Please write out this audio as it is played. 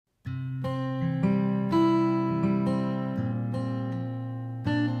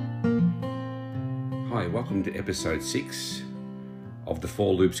welcome to episode 6 of the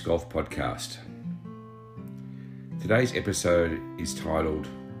Four Loops Golf Podcast. Today's episode is titled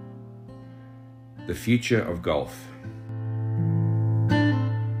The Future of Golf.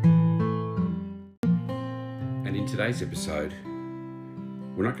 And in today's episode,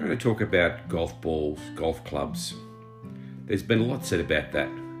 we're not going to talk about golf balls, golf clubs. There's been a lot said about that.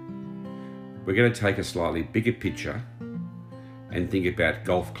 We're going to take a slightly bigger picture and think about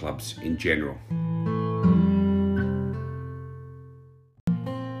golf clubs in general.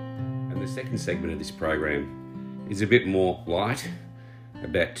 And the second segment of this program is a bit more light,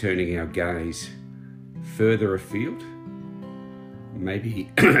 about turning our gaze further afield,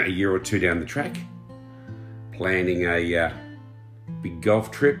 maybe a year or two down the track, planning a big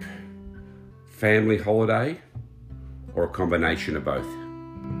golf trip, family holiday, or a combination of both.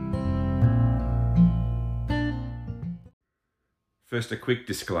 First, a quick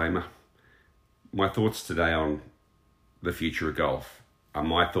disclaimer. My thoughts today on the future of golf are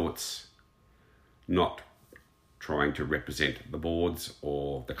my thoughts, not trying to represent the board's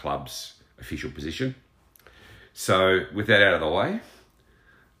or the club's official position. So with that out of the way,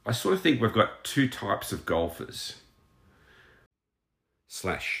 I sort of think we've got two types of golfers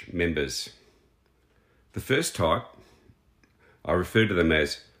 / members. The first type, I refer to them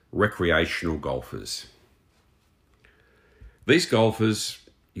as recreational golfers. These golfers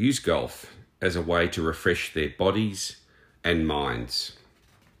use golf as a way to refresh their bodies and minds.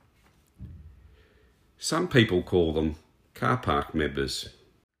 Some people call them car park members.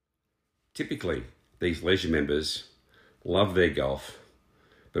 Typically, these leisure members love their golf,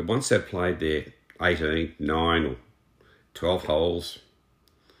 but once they've played their 18, 9 or 12 holes,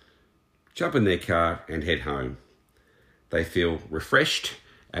 jump in their car and head home. They feel refreshed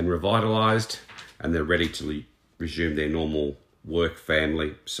and revitalised, and they're ready to resume their normal work,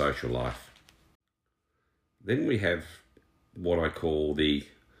 family, social life. Then we have what I call the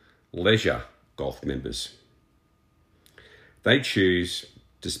leisure golf members. They choose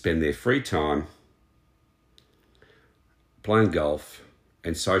to spend their free time playing golf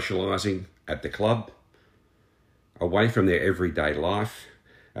and socialising at the club, away from their everyday life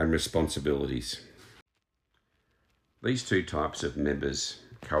and responsibilities. These two types of members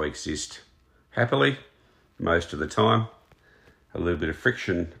coexist happily most of the time, a little bit of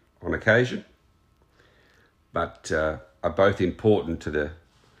friction on occasion, but are both important to the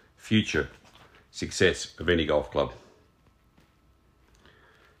future success of any golf club.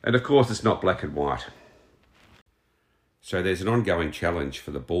 And of course, it's not black and white. So there's an ongoing challenge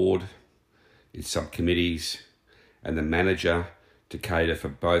for the board, its subcommittees, and the manager to cater for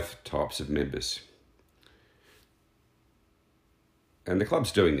both types of members. And the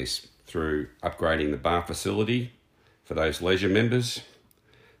club's doing this through upgrading the bar facility for those leisure members.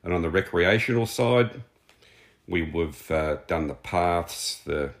 And on the recreational side, we've done the paths,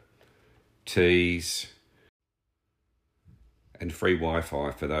 the tees, and free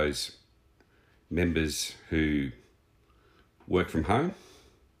Wi-Fi for those members who work from home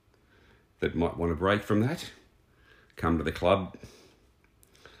that might want a break from that. Come to the club,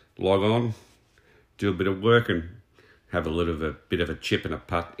 log on, do a bit of work and have a bit of a chip and a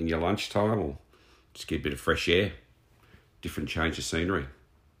putt in your lunchtime, or just get a bit of fresh air, different change of scenery.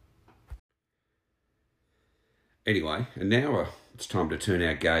 Anyway, and now it's time to turn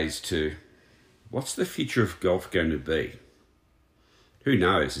our gaze to what's the future of golf going to be? Who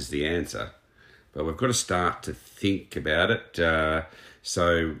knows is the answer, but we've got to start to think about it.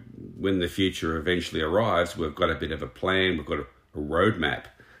 So when the future eventually arrives, we've got a bit of a plan, we've got a roadmap,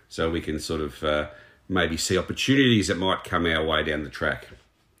 so we can sort of maybe see opportunities that might come our way down the track.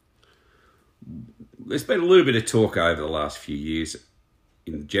 There's been a little bit of talk over the last few years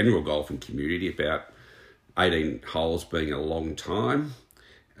in the general golfing community about 18 holes being a long time.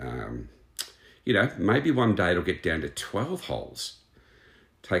 Maybe one day it'll get down to 12 holes.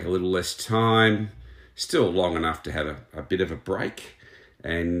 Take a little less time, still long enough to have a bit of a break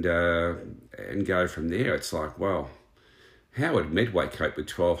and go from there. It's like, well, how would Medway cope with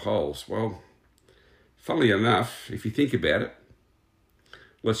 12 holes? Well, funnily enough, if you think about it,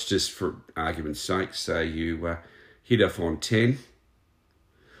 let's just, for argument's sake, say you hit off on 10,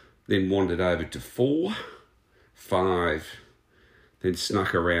 then wandered over to 4, 5, then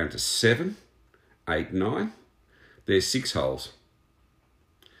snuck around to 7, 8, 9. There's 6 holes.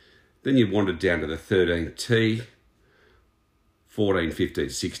 Then you wandered down to the 13th tee, 14, 15,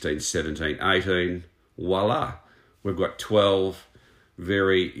 16, 17, 18. Voila, we've got 12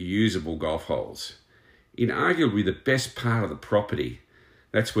 very usable golf holes in arguably the best part of the property.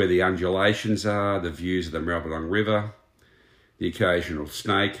 That's where the undulations are, the views of the Maribyrnong River, the occasional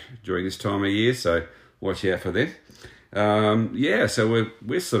snake during this time of year. So watch out for them. Yeah, so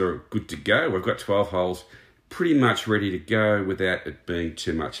we're sort of good to go. We've got 12 holes pretty much ready to go without it being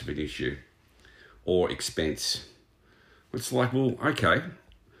too much of an issue or expense. It's like, well, okay,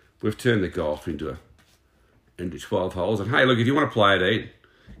 we've turned the golf into 12 holes, and hey, look, if you want to play it in,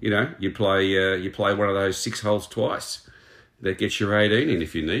 you play one of those 6 holes twice. That gets your 18 in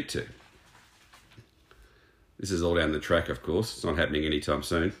if you need to. This is all down the track, of course. It's not happening anytime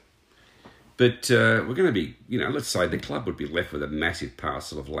soon. But we're going to be, let's say the club would be left with a massive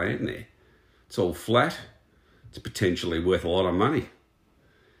parcel of land there. It's all flat. It's potentially worth a lot of money.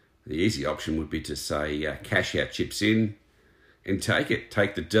 The easy option would be to say cash out chips in and take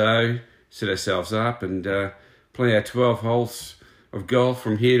the dough, set ourselves up and play our 12 holes of golf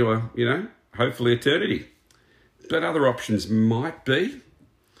from here to, hopefully eternity. But other options might be,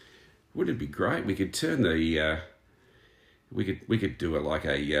 wouldn't it be great? We could turn the, we could do it like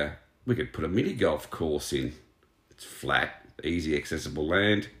we could put a mini golf course in. It's flat, easy accessible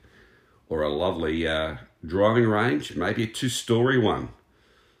land, or a lovely driving range, maybe a 2-story one,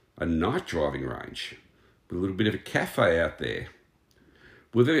 a night driving range with a little bit of a cafe out there.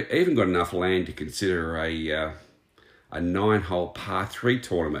 We've even got enough land to consider a 9-hole par 3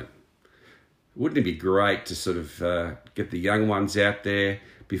 tournament. Wouldn't it be great to sort of get the young ones out there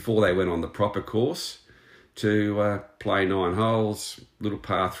before they went on the proper course to play 9 holes, little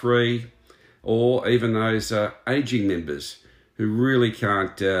par 3, or even those aging members who really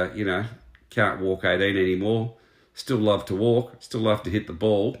can't walk 18 anymore, still love to walk, still love to hit the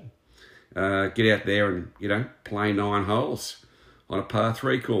ball, get out there and, play 9 holes on a par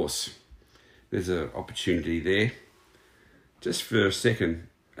 3 course. There's an opportunity there. Just for a second,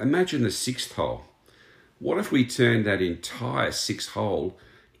 imagine the 6th hole. What if we turned that entire 6th hole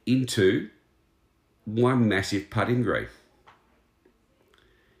into one massive putting green?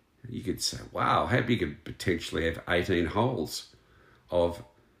 You could say, wow, how big could potentially have 18 holes of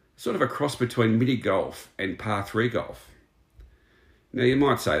sort of a cross between mini golf and par 3 golf. Now you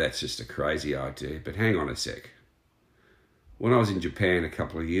might say that's just a crazy idea, but hang on a sec. When I was in Japan a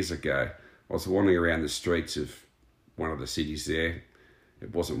couple of years ago, I was wandering around the streets of one of the cities there.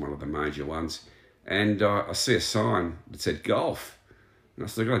 It wasn't one of the major ones. And I see a sign that said golf. And I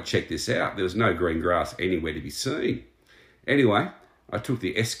said, I've got to check this out. There was no green grass anywhere to be seen. Anyway, I took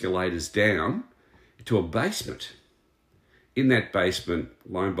the escalators down to a basement. In that basement,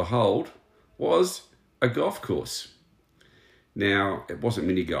 lo and behold, was a golf course. Now, it wasn't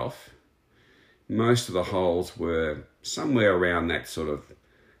mini golf. Most of the holes were somewhere around that sort of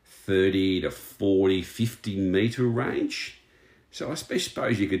 30 to 40, 50 metre range. So I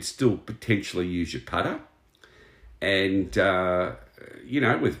suppose you could still potentially use your putter. And,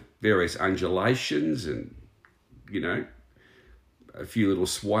 with various undulations and, a few little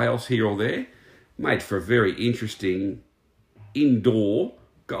swales here or there, made for a very interesting indoor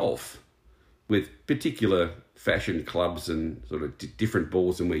golf with particular fashion clubs and sort of different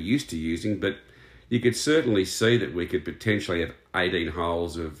balls than we're used to using. But you could certainly see that we could potentially have 18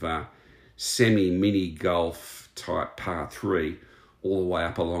 holes of semi-mini golf type par 3 all the way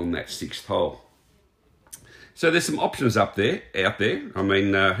up along that 6th hole. So there's some options out there. I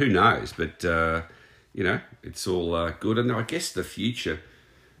mean, who knows? But, it's all good. And I guess the future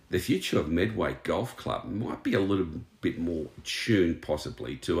of Medway Golf Club might be a little bit more tuned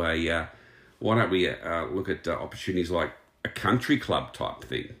possibly to a, why don't we look at opportunities like a country club type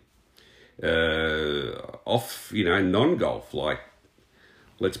thing. Non-golf, like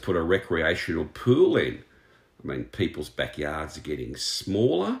let's put a recreational pool in. I mean, people's backyards are getting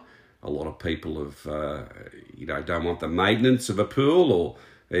smaller. A lot of people have, don't want the maintenance of a pool, or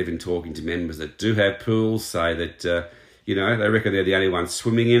even talking to members that do have pools say that, they reckon they're the only ones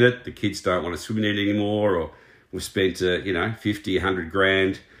swimming in it. The kids don't want to swim in it anymore, or we've spent, 50, 100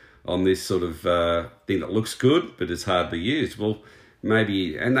 grand on this sort of thing that looks good, but it's hardly used. Well,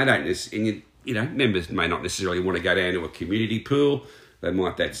 maybe, and they don't necessarily, members may not necessarily want to go down to a community pool. They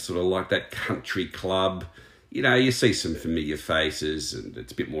might that sort of like that country club. You see some familiar faces and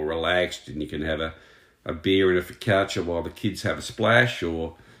it's a bit more relaxed and you can have a beer and a focaccia while the kids have a splash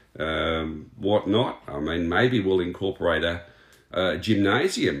or whatnot. I mean, maybe we'll incorporate a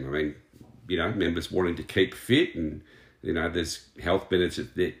gymnasium. I mean, members wanting to keep fit and, there's health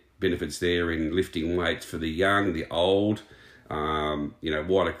benefits there in lifting weights for the young, the old,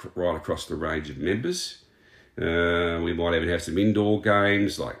 right across the range of members. We might even have some indoor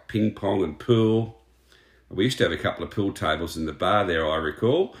games like ping pong and pool. We used to have a couple of pool tables in the bar there, I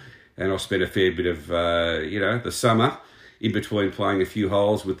recall, and I spent a fair bit of, the summer in between playing a few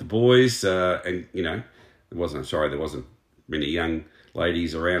holes with the boys, there wasn't many young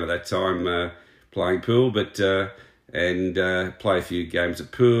ladies around at that time playing pool, but and play a few games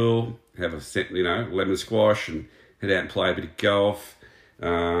of pool, have a set, lemon squash, and head out and play a bit of golf.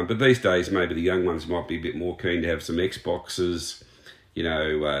 But these days, maybe the young ones might be a bit more keen to have some Xboxes.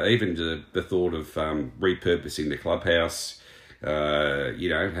 Even the thought of repurposing the clubhouse.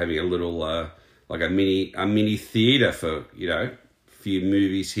 Having a little like a mini theatre for few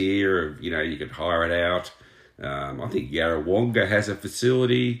movies here. You could hire it out. I think Yarrawonga has a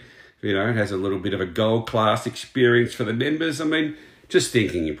facility. It has a little bit of a gold class experience for the members. I mean, just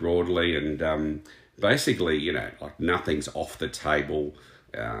thinking broadly, and basically, like nothing's off the table.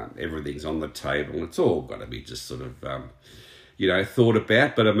 Everything's on the table. It's all got to be just sort of, thought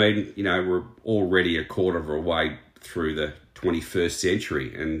about. But I mean, we're already a quarter of a way through the 21st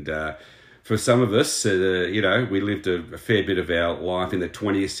century, and for some of us, we lived a fair bit of our life in the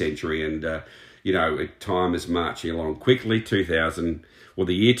 20th century, and time is marching along quickly.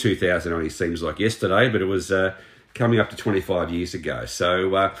 The year 2000 only seems like yesterday, but it was coming up to 25 years ago.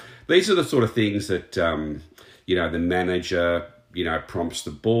 So these are the sort of things that, the manager, prompts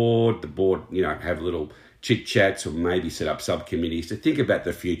the board, have little chit-chats or maybe set up subcommittees to think about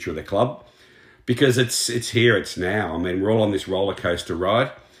the future of the club, because it's here, it's now. I mean, we're all on this roller coaster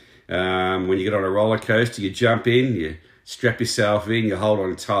ride. When you get on a roller coaster, you jump in, you strap yourself in, you hold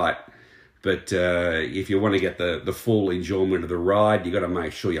on tight. But if you want to get the full enjoyment of the ride, you got to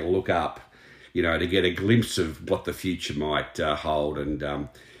make sure you look up, to get a glimpse of what the future might hold. And,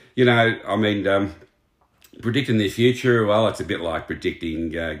 predicting the future, well, it's a bit like predicting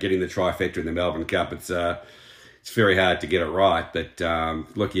getting the trifecta in the Melbourne Cup. It's very hard to get it right. But,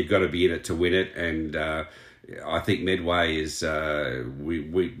 look, you've got to be in it to win it. And I think Medway is,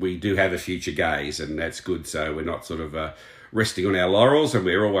 we do have a future gaze, and that's good. So we're not sort of resting on our laurels, and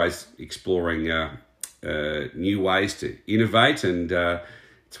we're always exploring new ways to innovate, and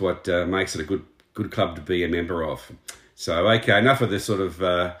it's what makes it a good club to be a member of. So, okay, enough of this sort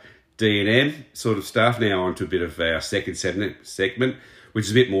of D&M sort of stuff. Now on to a bit of our second segment, which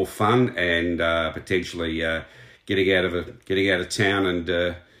is a bit more fun and potentially getting out of town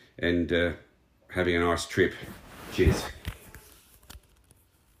and having a nice trip. Cheers.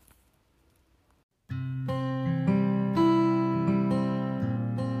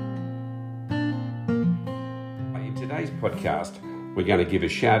 In today's podcast, we're going to give a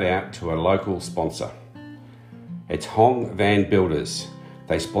shout out to a local sponsor. It's Hong Van Builders.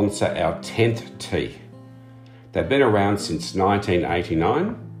 They sponsor our 10th tee. They've been around since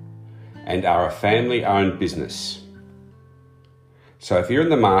 1989 and are a family-owned business. So if you're in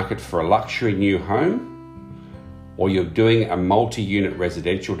the market for a luxury new home, or you're doing a multi-unit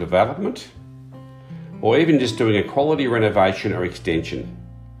residential development, or even just doing a quality renovation or extension,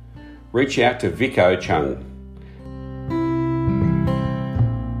 reach out to Vic O Chung.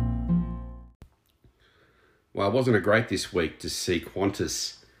 Well, wasn't it great this week to see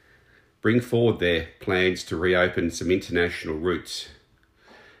Qantas bring forward their plans to reopen some international routes?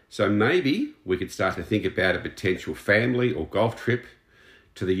 So maybe we could start to think about a potential family or golf trip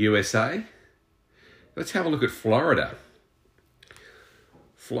to the USA. Let's have a look at Florida.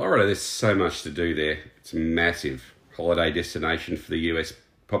 Florida, there's so much to do there. It's a massive holiday destination for the US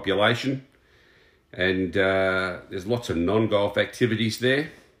population. And there's lots of non-golf activities there.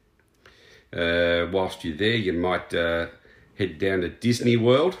 Whilst you're there, you might head down to Disney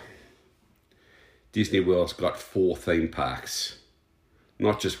World. Disney World's got 4 theme parks.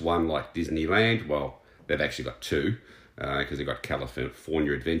 Not just one like Disneyland. Well, they've actually got 2 because they've got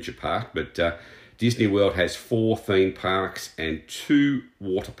California Adventure Park. But Disney World has 4 theme parks and 2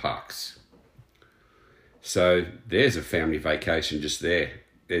 water parks. So there's a family vacation just there.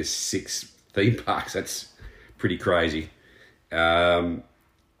 There's 6 theme parks. That's pretty crazy.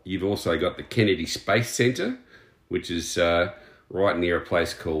 You've also got the Kennedy Space Center, which is right near a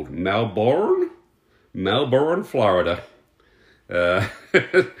place called Melbourne, Florida.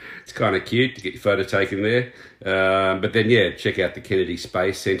 It's kind of cute to get your photo taken there. But then, yeah, check out the Kennedy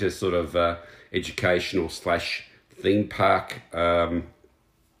Space Center, sort of educational / theme park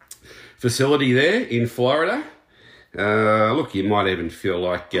facility there in Florida. Look, you might even feel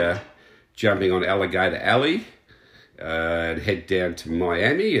like jumping on Alligator Alley and head down to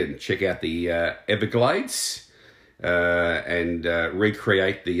Miami and check out the Everglades and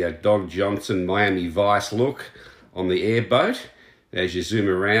recreate the Don Johnson Miami Vice look on the airboat as you zoom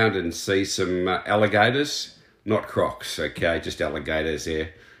around and see some alligators, not crocs, okay, just alligators there,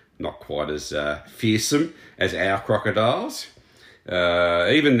 not quite as fearsome as our crocodiles.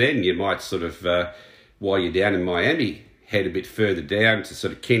 Even then, you might sort of, while you're down in Miami, head a bit further down to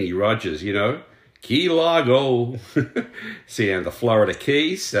sort of Kenny Rogers, Key Largo, see the Florida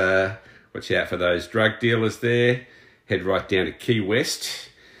Keys, watch out for those drug dealers there. Head right down to Key West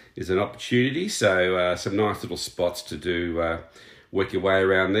is an opportunity. So some nice little spots to do, work your way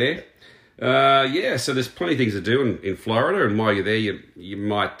around there. Yeah, so there's plenty of things to do in Florida, and while you're there, you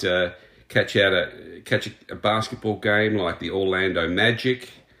might catch a basketball game like the Orlando Magic.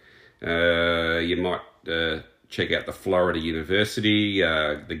 You might check out the Florida University,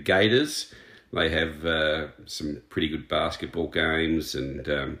 the Gators. They have some pretty good basketball games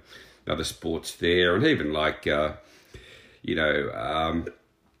and other sports there, and even like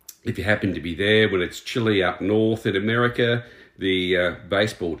if you happen to be there when it's chilly up north in America, the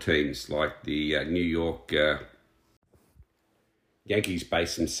baseball teams like the New York Yankees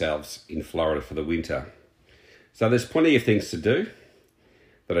base themselves in Florida for the winter. So there's plenty of things to do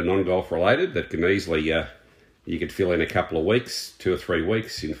that are non-golf related that can easily, you could fill in a couple of weeks, 2 or 3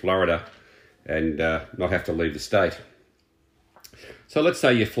 weeks in Florida and not have to leave the state. So let's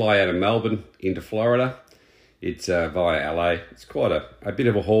say you fly out of Melbourne into Florida. It's via LA. It's quite a bit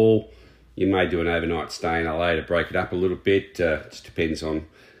of a haul. You may do an overnight stay in LA to break it up a little bit. Just depends on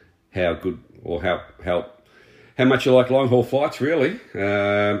how good or how much you like long haul flights, really.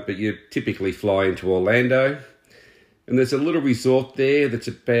 But you typically fly into Orlando, and there's a little resort there that's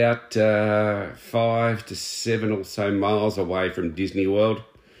about 5 to 7 or so miles away from Disney World,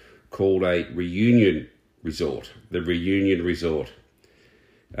 called a Reunion Resort. The Reunion Resort.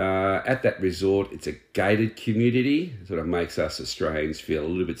 At that resort, it's a gated community. It sort of makes us Australians feel a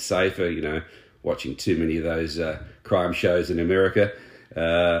little bit safer, watching too many of those crime shows in America.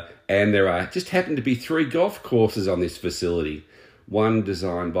 And there just happen to be 3 golf courses on this facility. One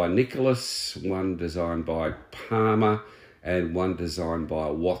designed by Nicholas, one designed by Palmer, and one designed by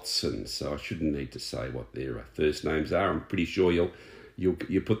Watson. So I shouldn't need to say what their first names are. I'm pretty sure you'll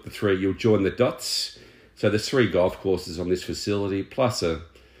put the 3, you'll join the dots. So there's 3 golf courses on this facility, plus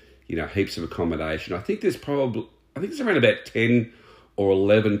heaps of accommodation. I think there's around about 10 or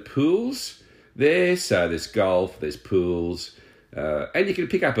 11 pools there. So there's golf, there's pools, and you can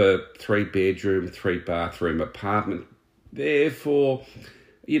pick up a 3-bedroom, 3-bathroom apartment there for,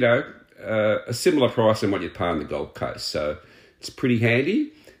 a similar price than what you'd pay on the Gold Coast. So it's pretty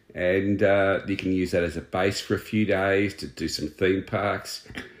handy, and you can use that as a base for a few days to do some theme parks,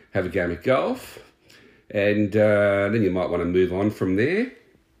 have a game of golf, and then you might want to move on from there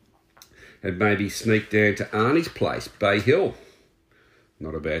and maybe sneak down to Arnie's place, Bay Hill.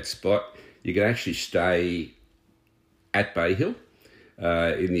 Not a bad spot. You can actually stay at Bay Hill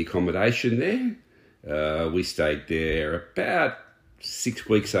in the accommodation there. We stayed there about 6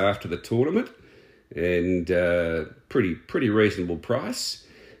 weeks after the tournament, and pretty reasonable price.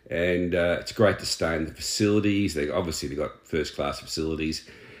 And it's great to stay in the facilities. They've got first-class facilities.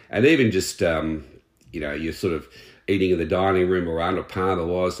 And even just, you're sort of eating in the dining room where Arnold Palmer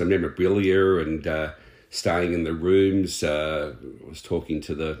was, the memorabilia, and staying in the rooms. I was talking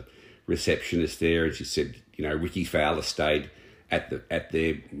to the receptionist there, and she said, Ricky Fowler stayed at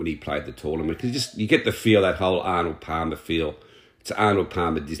there when he played the tournament, because you get the feel, that whole Arnold Palmer feel. It's Arnold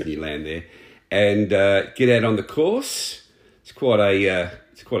Palmer Disneyland there, and get out on the course. It's quite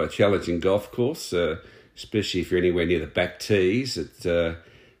a challenging golf course, especially if you're anywhere near the back tees.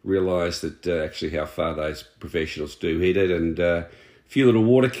 Realise that actually how far those professionals do hit it, and a few little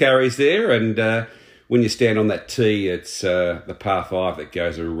water carries there, and when you stand on that tee, it's the par 5 that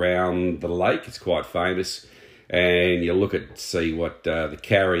goes around the lake. It's quite famous, and you look at see what the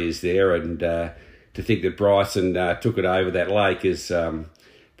carry is there, and to think that Bryson took it over that lake is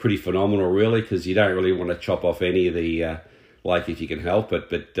pretty phenomenal, really, because you don't really want to chop off any of the lake if you can help it,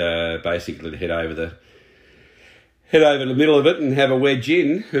 but basically to head over the middle of it and have a wedge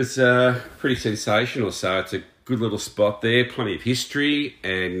in is pretty sensational. So it's a good little spot there, plenty of history,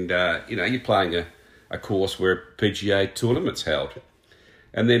 and you're playing a course where a PGA tournament's held.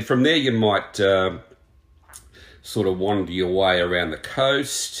 And then from there you might sort of wander your way around the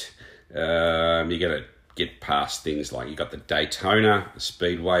coast. You're going to get past things like, you got the Daytona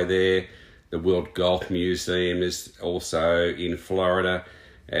Speedway there. The World Golf Museum is also in Florida.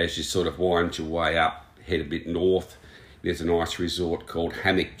 As you sort of wind your way up, head a bit north, there's a nice resort called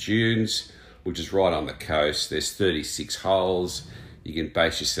Hammock Dunes, which is right on the coast. There's 36 holes. You can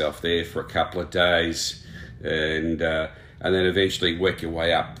base yourself there for a couple of days, and then eventually work your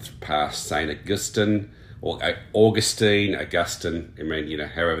way up past St. Augustine, or Augustine,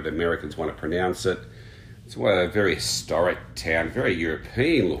 however the Americans want to pronounce it. It's a very historic town, very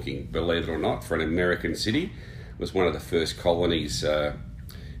European looking, believe it or not, for an American city. It was one of the first colonies,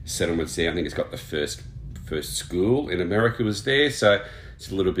 settlements there. I think it's got the first school in America was there, so it's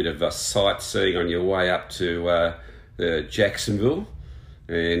a little bit of a sightseeing on your way up to Jacksonville,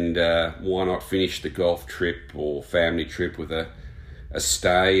 And why not finish the golf trip or family trip with a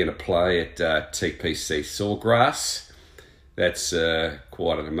stay and a play at TPC Sawgrass. That's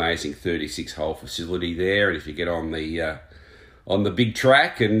quite an amazing 36-hole facility there. And if you get on the big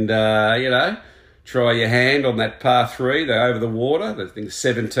track and try your hand on that par 3, over the water, the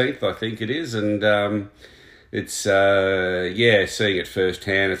 17th, I think it is, and it's seeing it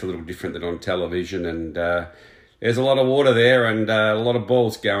firsthand. It's a little different than on television, and there's a lot of water there and a lot of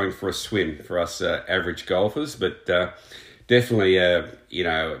balls going for a swim for us average golfers, but definitely,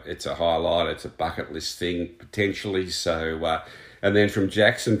 it's a highlight. It's a bucket list thing potentially. So, and then from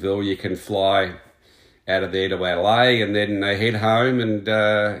Jacksonville, you can fly out of there to LA and then head home and,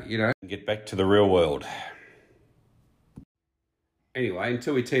 get back to the real world. Anyway,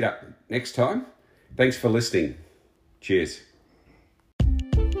 until we teed up next time, thanks for listening. Cheers.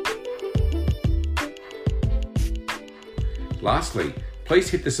 Lastly, please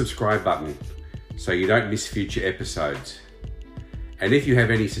hit the subscribe button so you don't miss future episodes. And if you have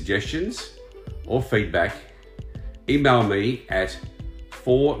any suggestions or feedback, email me at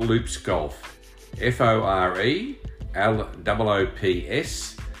 4loopsgolf, FORELOOPSGOLF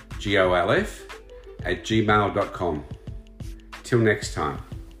 @gmail.com. Till next time.